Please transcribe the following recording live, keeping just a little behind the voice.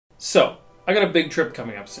So, I got a big trip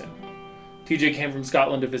coming up soon. TJ came from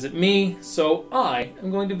Scotland to visit me, so I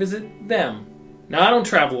am going to visit them. Now, I don't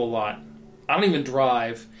travel a lot. I don't even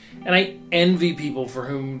drive. And I envy people for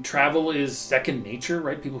whom travel is second nature,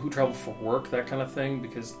 right? People who travel for work, that kind of thing,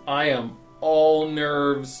 because I am all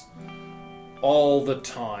nerves all the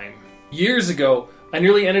time. Years ago, I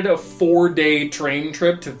nearly ended a 4-day train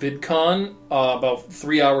trip to VidCon about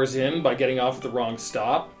 3 hours in by getting off at the wrong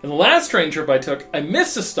stop. And the last train trip I took, I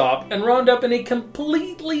missed a stop and wound up in a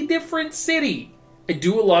completely different city. I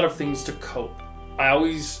do a lot of things to cope. I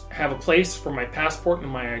always have a place for my passport and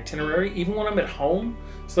my itinerary, even when I'm at home,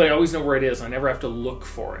 so that I always know where it is. I never have to look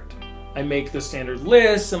for it. I make the standard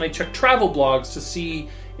lists and I check travel blogs to see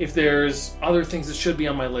if there's other things that should be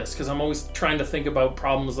on my list, because I'm always trying to think about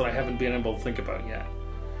problems that I haven't been able to think about yet.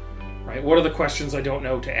 Right? What are the questions I don't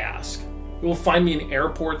know to ask? You will find me in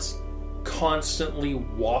airports constantly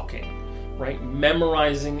walking, right?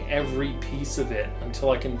 Memorizing every piece of it until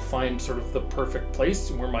I can find sort of the perfect place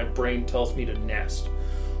where my brain tells me to nest.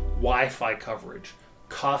 Wi-Fi coverage,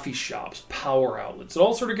 coffee shops, power outlets, it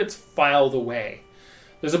all sort of gets filed away.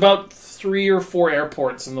 There's about 3 or 4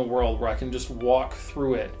 airports in the world where I can just walk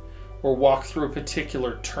through it, or walk through a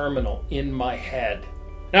particular terminal in my head.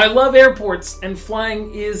 Now, I love airports, and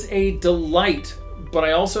flying is a delight, but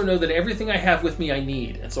I also know that everything I have with me I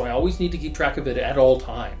need, and so I always need to keep track of it at all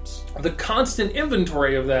times. The constant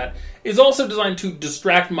inventory of that is also designed to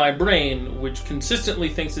distract my brain, which consistently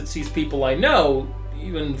thinks it sees people I know,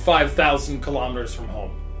 even 5,000 kilometers from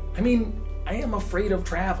home. I mean, I am afraid of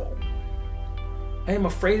travel. I am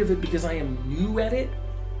afraid of it because I am new at it,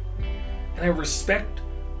 and I respect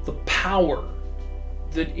the power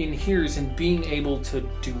that inheres in being able to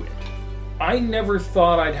do it. I never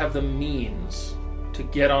thought I'd have the means to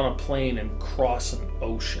get on a plane and cross an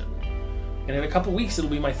ocean. And in a couple weeks,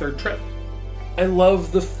 it'll be my 3rd trip. I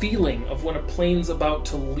love the feeling of when a plane's about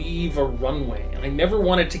to leave a runway, and I never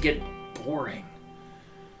want it to get boring.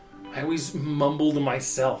 I always mumble to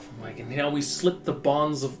myself, I'm like, and now we slip the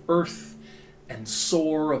bonds of earth and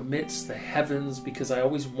soar amidst the heavens, because I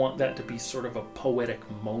always want that to be sort of a poetic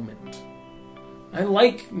moment. I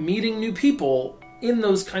like meeting new people in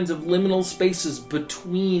those kinds of liminal spaces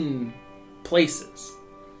between places.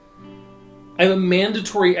 I have a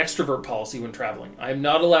mandatory extrovert policy when traveling. I am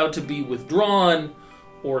not allowed to be withdrawn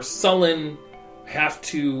or sullen. I have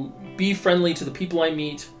to be friendly to the people I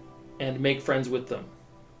meet and make friends with them.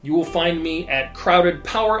 You will find me at crowded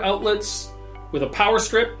power outlets with a power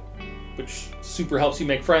strip, which super helps you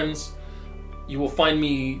make friends. You will find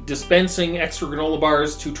me dispensing extra granola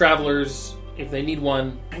bars to travelers if they need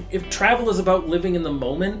one. If travel is about living in the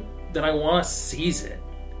moment, then I want to seize it.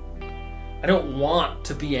 I don't want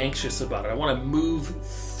to be anxious about it. I want to move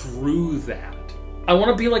through that. I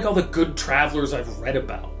want to be like all the good travelers I've read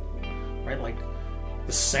about, right? Like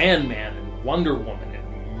the Sandman and Wonder Woman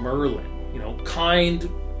and Merlin,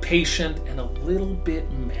 kind, patient, and a little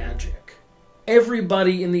bit magic.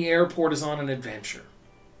 Everybody in the airport is on an adventure.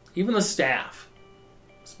 Even the staff.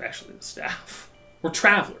 Especially the staff. We're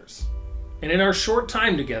travelers. And in our short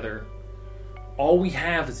time together, all we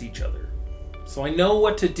have is each other. So I know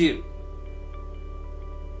what to do.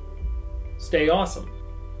 Stay awesome.